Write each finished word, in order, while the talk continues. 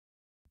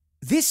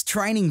This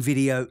training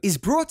video is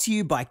brought to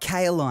you by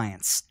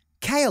K-Alliance.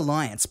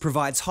 K-Alliance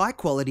provides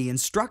high-quality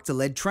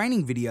instructor-led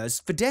training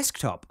videos for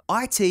desktop,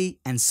 IT,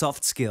 and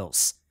soft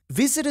skills.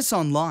 Visit us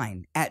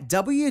online at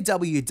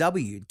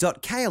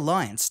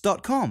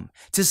www.kalliance.com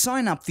to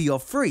sign up for your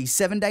free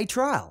 7-day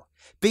trial.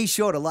 Be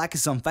sure to like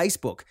us on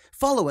Facebook,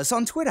 follow us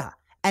on Twitter,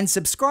 and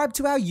subscribe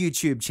to our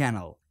YouTube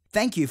channel.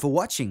 Thank you for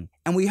watching,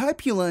 and we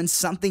hope you learned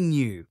something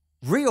new.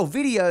 Real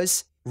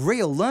videos,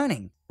 real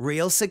learning,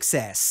 real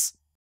success.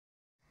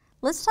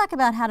 Let's talk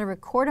about how to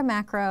record a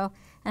macro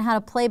and how to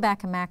play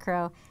back a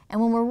macro.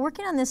 And when we're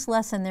working on this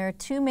lesson, there are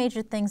two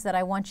major things that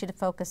I want you to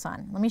focus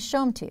on. Let me show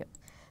them to you.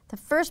 The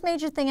first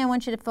major thing I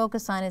want you to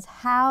focus on is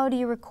how do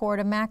you record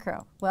a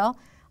macro? Well,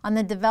 on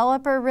the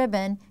developer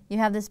ribbon, you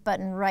have this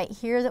button right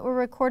here that will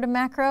record a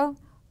macro,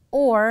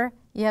 or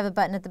you have a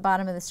button at the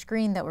bottom of the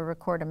screen that will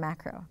record a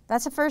macro.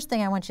 That's the first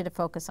thing I want you to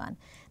focus on.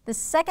 The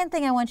second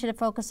thing I want you to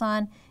focus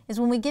on is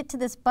when we get to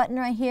this button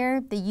right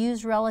here, the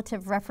Use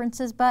Relative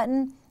References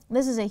button.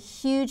 This is a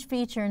huge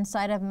feature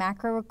inside of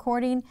macro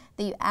recording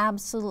that you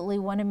absolutely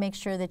want to make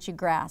sure that you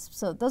grasp.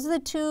 So those are the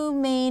two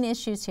main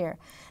issues here.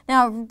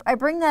 Now, I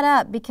bring that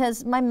up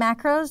because my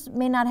macros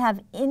may not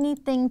have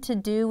anything to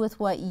do with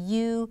what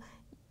you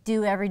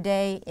do every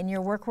day in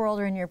your work world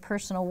or in your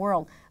personal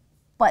world,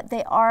 but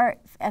they are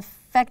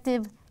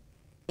effective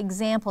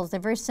examples. They're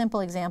very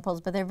simple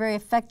examples, but they're very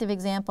effective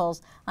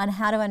examples on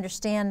how to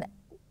understand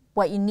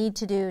what you need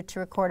to do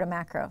to record a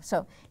macro.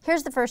 So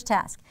here's the first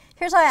task.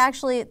 Here's how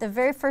the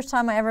very first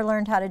time I ever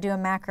learned how to do a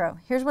macro.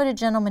 Here's what a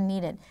gentleman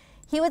needed.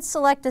 He would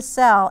select a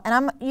cell, and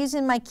I'm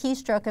using my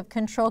keystroke of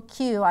Control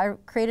Q. I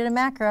created a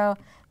macro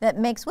that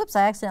makes, whoops,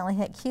 I accidentally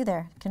hit Q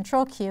there,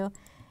 Control Q,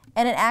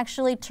 and it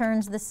actually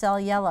turns the cell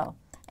yellow.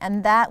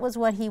 And that was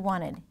what he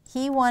wanted.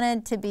 He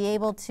wanted to be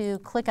able to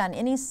click on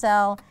any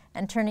cell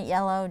and turn it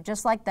yellow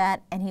just like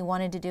that, and he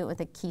wanted to do it with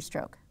a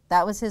keystroke.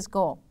 That was his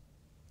goal.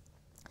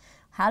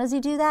 How does he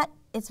do that?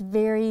 It's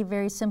very,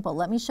 very simple.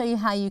 Let me show you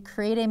how you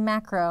create a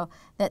macro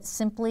that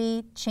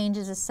simply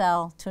changes a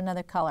cell to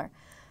another color.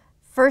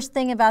 First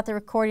thing about the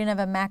recording of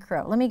a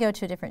macro, let me go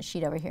to a different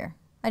sheet over here.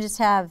 I just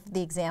have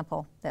the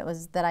example that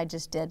I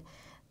just did.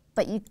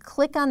 But you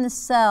click on the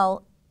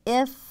cell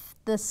if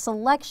the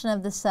selection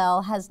of the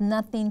cell has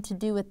nothing to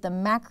do with the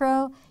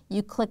macro.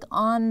 You click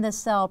on the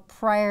cell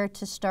prior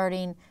to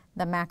starting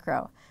the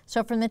macro.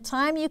 So from the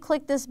time you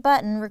click this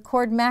button,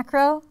 Record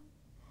Macro,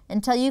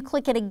 until you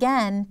click it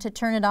again to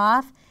turn it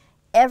off,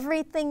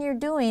 everything you're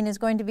doing is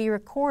going to be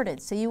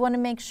recorded. So you want to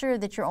make sure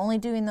that you're only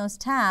doing those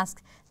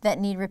tasks that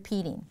need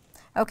repeating.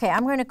 Okay,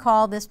 I'm going to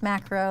call this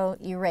macro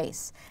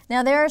Erase.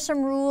 Now there are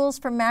some rules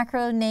for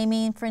macro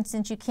naming. For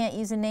instance, you can't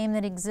use a name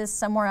that exists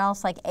somewhere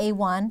else like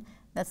A1.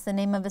 That's the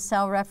name of a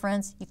cell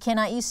reference. You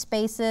cannot use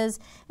spaces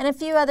and a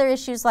few other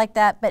issues like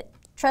that. But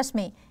trust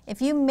me,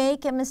 if you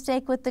make a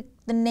mistake with the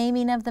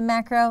naming of the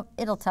macro,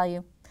 it'll tell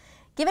you.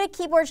 Give it a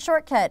keyboard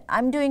shortcut.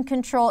 I'm doing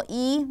Control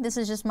E. This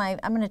is just I'm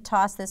going to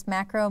toss this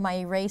macro, my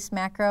Erase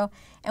macro.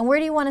 And where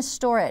do you want to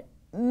store it?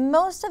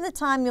 Most of the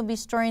time you'll be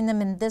storing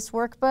them in this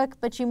workbook,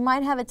 but you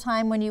might have a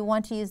time when you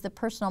want to use the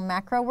personal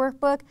macro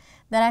workbook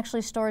that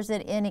actually stores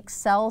it in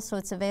Excel, so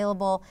it's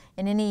available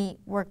in any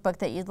workbook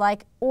that you'd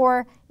like,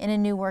 or in a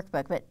new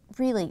workbook. But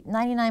really,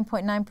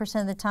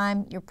 99.9% of the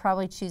time, you're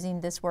probably choosing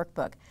this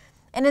workbook.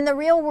 And in the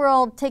real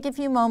world, take a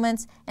few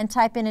moments and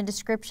type in a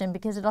description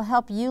because it'll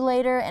help you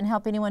later and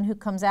help anyone who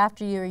comes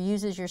after you or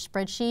uses your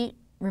spreadsheet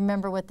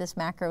remember what this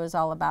macro is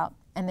all about.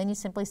 And then you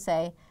simply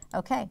say,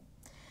 okay.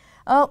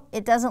 Oh,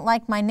 it doesn't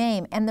like my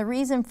name. And the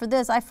reason for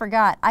this, I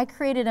forgot. I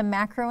created a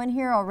macro in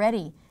here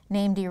already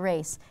named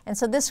Erase. And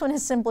so this one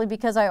is simply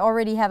because I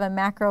already have a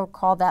macro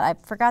called that. I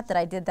forgot that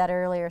I did that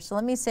earlier. So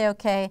let me say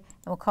okay,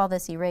 and we'll call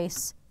this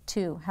Erase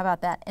 2. How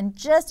about that? And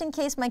just in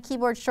case my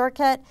keyboard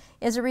shortcut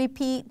is a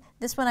repeat,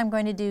 this one I'm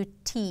going to do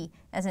T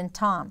as in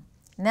Tom.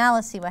 Now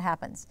let's see what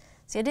happens.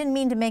 See, I didn't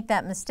mean to make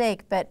that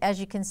mistake, but as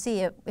you can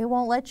see, it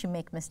won't let you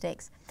make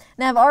mistakes.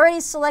 Now I've already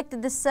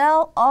selected the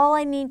cell. All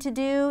I need to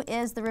do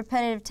is the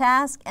repetitive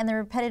task, and the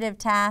repetitive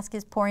task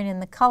is pouring in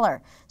the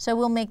color. So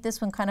we'll make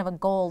this one kind of a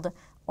gold,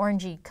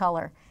 orangey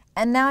color.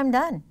 And now I'm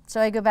done.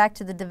 So I go back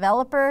to the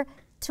developer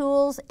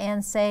tools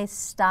and say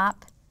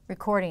Stop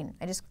Recording.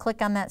 I just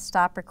click on that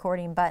Stop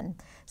Recording button.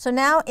 So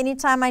now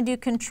anytime I do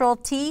Control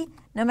T,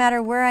 no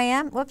matter where I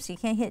am, whoops, you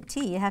can't hit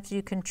T, you have to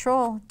do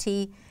Control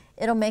T,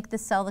 it'll make the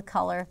cell the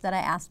color that I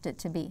asked it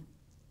to be.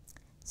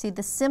 See,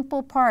 the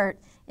simple part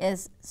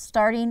is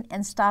starting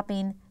and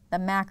stopping the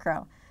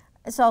macro.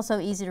 It's also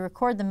easy to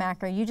record the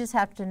macro. You just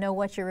have to know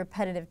what your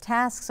repetitive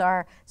tasks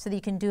are so that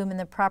you can do them in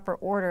the proper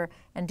order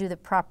and do the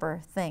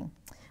proper thing.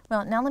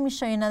 Well, now let me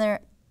show you another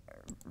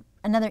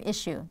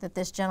issue that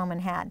this gentleman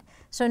had.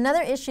 So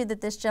another issue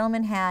that this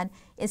gentleman had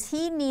is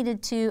he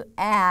needed to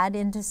add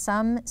into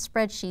some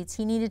spreadsheets,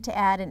 he needed to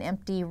add an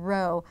empty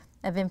row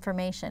of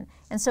information.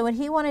 And so what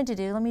he wanted to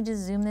do, let me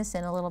just zoom this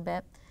in a little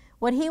bit.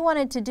 What he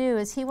wanted to do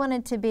is he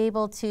wanted to be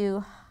able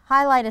to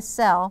highlight a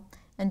cell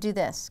and do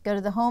this. Go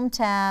to the Home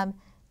tab,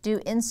 do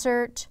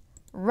Insert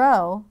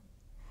Row,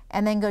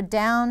 and then go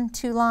down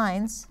 2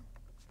 lines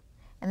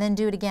and then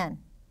do it again.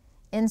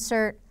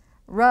 Insert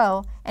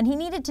row, and he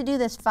needed to do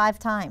this 5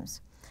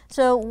 times.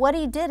 So what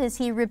he did is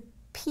he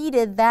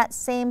repeated that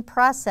same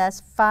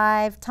process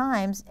 5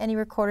 times, and he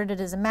recorded it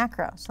as a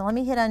macro. So let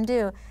me hit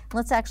undo, and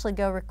let's actually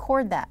go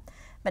record that.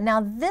 But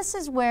now this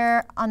is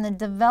where, on the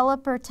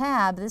Developer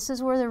tab, this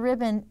is where the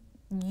ribbon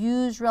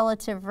Use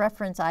Relative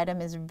Reference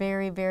item is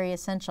very, very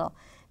essential.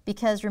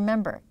 Because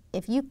remember,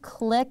 if you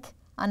click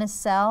on a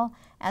cell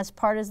as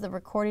part of the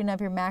recording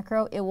of your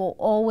macro, it will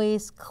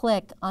always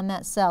click on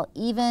that cell,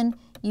 even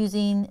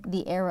using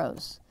the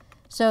arrows.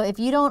 So if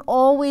you don't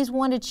always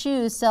want to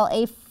choose cell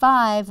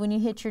A5 when you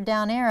hit your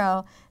down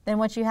arrow, then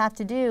what you have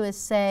to do is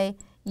say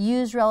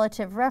Use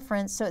Relative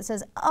Reference, so it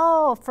says,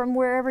 oh, from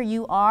wherever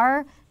you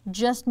are,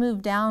 just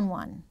move down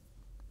one.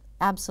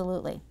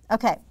 Absolutely.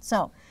 Okay,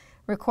 so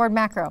record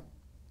macro.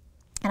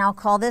 And I'll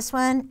call this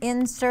one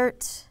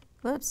insert,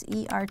 whoops,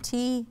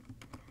 ERT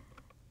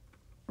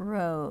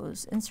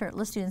rows. Insert,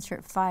 let's do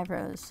insert 5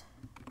 rows.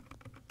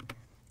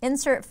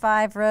 Insert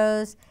 5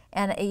 rows,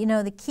 and you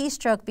know, the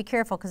keystroke, be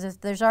careful, because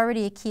if there's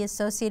already a key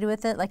associated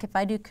with it, like if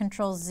I do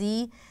Control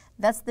Z,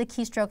 that's the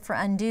keystroke for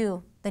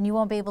undo, then you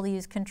won't be able to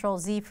use Control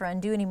Z for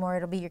undo anymore.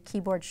 It'll be your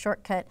keyboard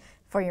shortcut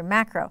for your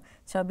macro.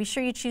 So be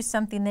sure you choose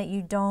something that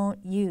you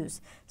don't use.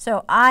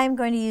 So I'm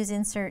going to use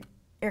insert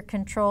or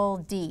Control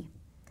D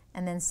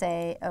and then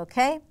say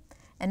OK.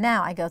 And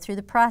now I go through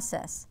the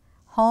process.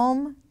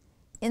 Home,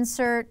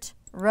 insert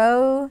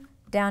row,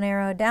 down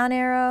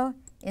arrow,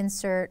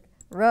 insert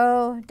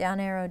row, down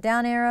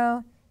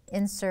arrow,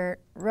 insert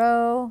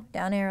row,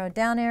 down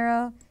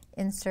arrow,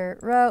 insert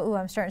row. Ooh,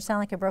 I'm starting to sound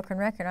like a broken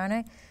record, aren't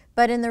I?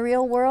 But in the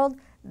real world,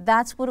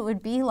 that's what it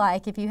would be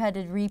like if you had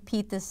to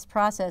repeat this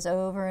process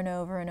over and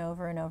over and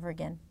over and over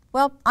again.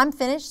 Well, I'm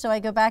finished, so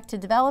I go back to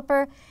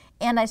Developer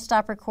and I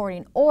stop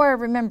recording. Or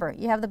remember,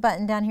 you have the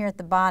button down here at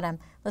the bottom.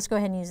 Let's go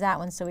ahead and use that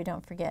one so we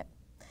don't forget.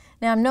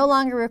 Now I'm no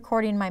longer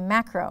recording my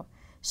macro.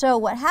 So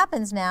what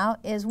happens now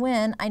is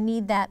when I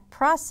need that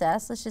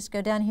process, let's just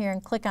go down here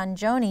and click on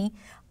Joni,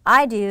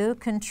 I do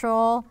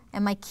Control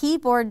and my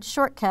keyboard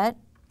shortcut,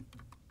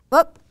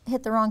 whoop,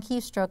 hit the wrong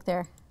keystroke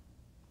there.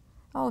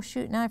 Oh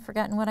shoot, now I've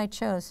forgotten what I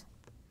chose.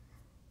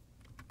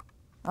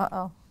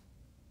 Uh-oh.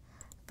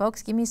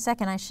 Folks, give me a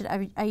second.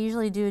 I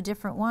usually do a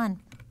different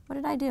one. What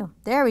did I do?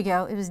 There we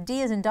go. It was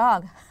D as in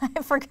dog.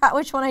 I forgot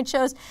which one I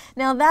chose.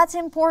 Now that's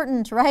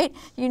important, right?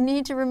 You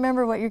need to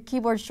remember what your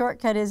keyboard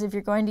shortcut is if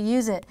you're going to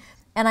use it.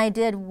 And I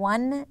did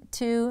 1,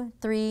 2,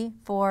 3,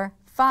 4,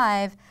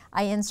 5.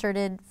 I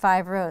inserted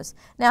 5 rows.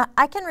 Now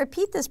I can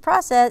repeat this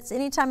process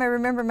anytime I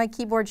remember my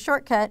keyboard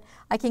shortcut.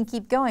 I can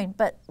keep going.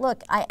 But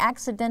look, I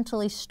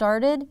accidentally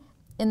started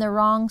in the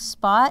wrong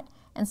spot,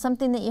 and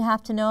something that you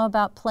have to know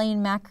about playing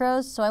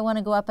macros, so I want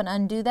to go up and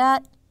undo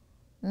that.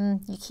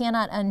 You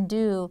cannot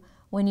undo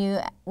when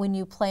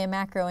you play a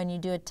macro and you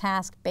do a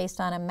task based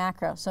on a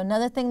macro. So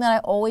another thing that I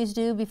always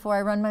do before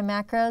I run my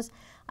macros,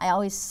 I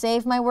always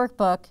save my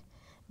workbook,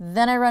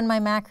 then I run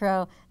my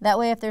macro. That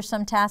way if there's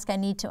some task I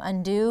need to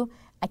undo,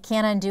 I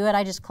can't undo it.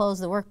 I just close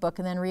the workbook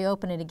and then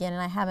reopen it again,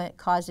 and I haven't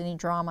caused any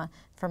drama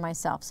for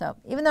myself. So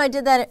even though I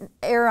did that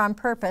error on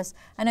purpose,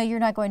 I know you're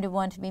not going to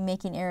want to be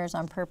making errors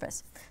on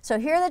purpose. So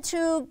here are the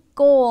 2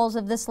 goals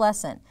of this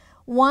lesson.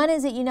 One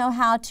is that you know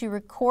how to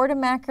record a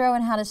macro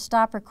and how to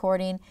stop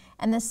recording.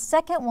 And the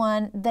second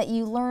one, that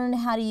you learn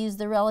how to use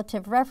the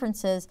relative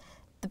references.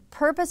 The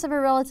purpose of a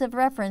relative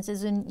reference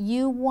is when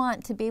you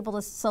want to be able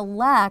to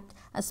select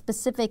a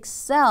specific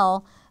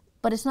cell,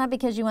 but it's not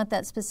because you want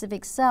that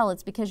specific cell,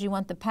 it's because you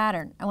want the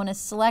pattern. I want to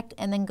select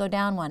and then go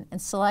down one, and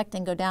select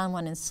and go down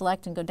one, and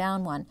select and go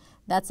down one.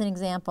 That's an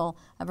example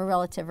of a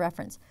relative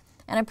reference.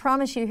 And I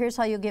promise you, here's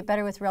how you'll get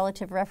better with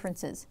relative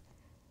references.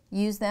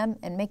 Use them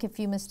and make a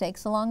few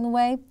mistakes along the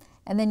way,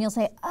 and then you'll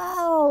say,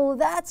 oh,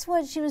 that's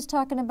what she was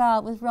talking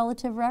about with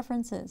relative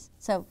references.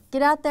 So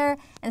get out there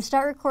and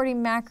start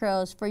recording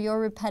macros for your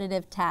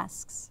repetitive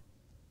tasks.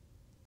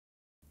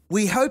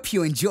 We hope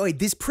you enjoyed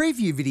this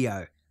preview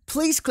video.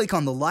 Please click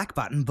on the like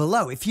button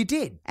below if you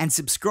did, and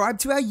subscribe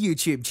to our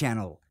YouTube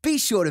channel. Be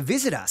sure to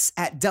visit us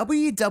at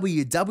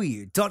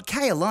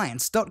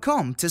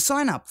www.kalliance.com to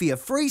sign up for your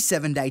free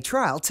 7-day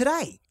trial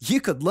today.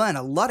 You could learn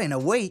a lot in a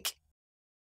week.